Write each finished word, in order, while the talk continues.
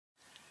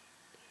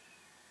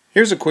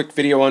Here's a quick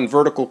video on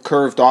vertical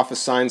curved office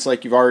signs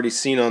like you've already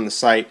seen on the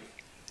site.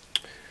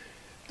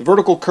 The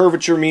vertical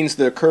curvature means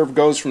the curve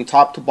goes from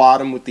top to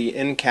bottom with the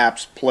end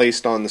caps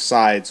placed on the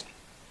sides.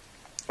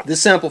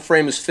 This sample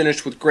frame is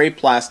finished with gray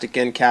plastic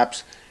end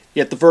caps,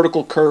 yet the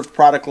vertical curved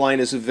product line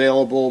is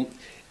available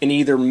in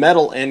either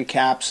metal end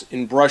caps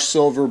in brushed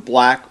silver,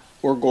 black,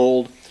 or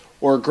gold,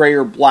 or gray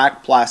or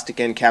black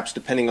plastic end caps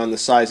depending on the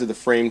size of the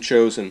frame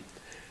chosen.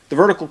 The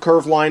vertical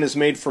curve line is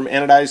made from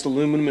anodized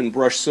aluminum and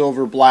brushed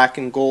silver, black,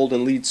 and gold,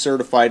 and LEED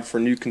certified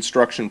for new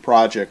construction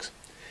projects.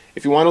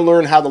 If you want to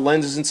learn how the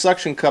lenses and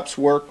suction cups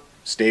work,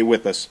 stay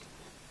with us.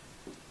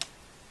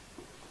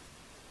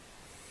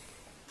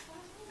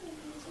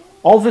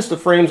 All Vista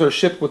frames are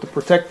shipped with a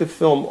protective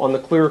film on the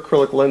clear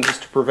acrylic lenses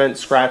to prevent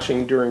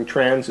scratching during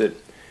transit.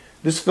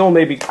 This film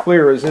may be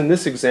clear as in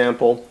this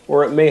example,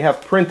 or it may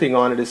have printing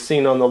on it as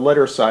seen on the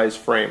letter size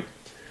frame.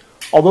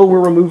 Although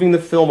we're removing the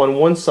film on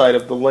one side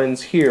of the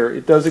lens here,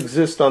 it does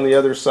exist on the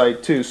other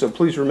side too, so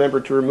please remember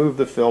to remove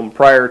the film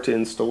prior to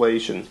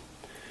installation.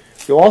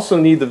 You'll also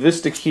need the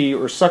Vista key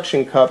or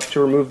suction cup to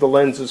remove the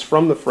lenses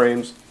from the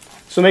frames,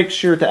 so make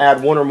sure to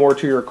add one or more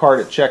to your cart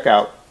at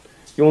checkout.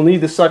 You will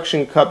need the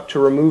suction cup to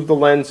remove the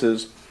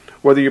lenses,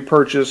 whether you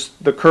purchase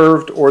the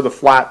curved or the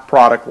flat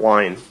product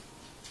line.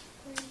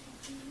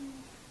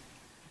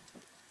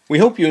 We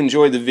hope you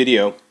enjoyed the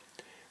video.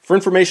 For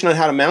information on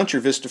how to mount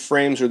your Vista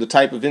frames or the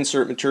type of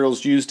insert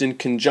materials used in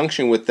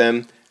conjunction with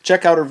them,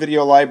 check out our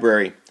video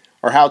library.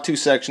 Our how-to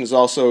section is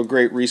also a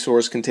great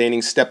resource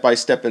containing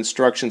step-by-step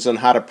instructions on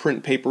how to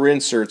print paper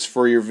inserts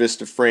for your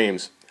Vista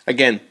frames.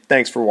 Again,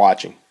 thanks for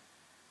watching.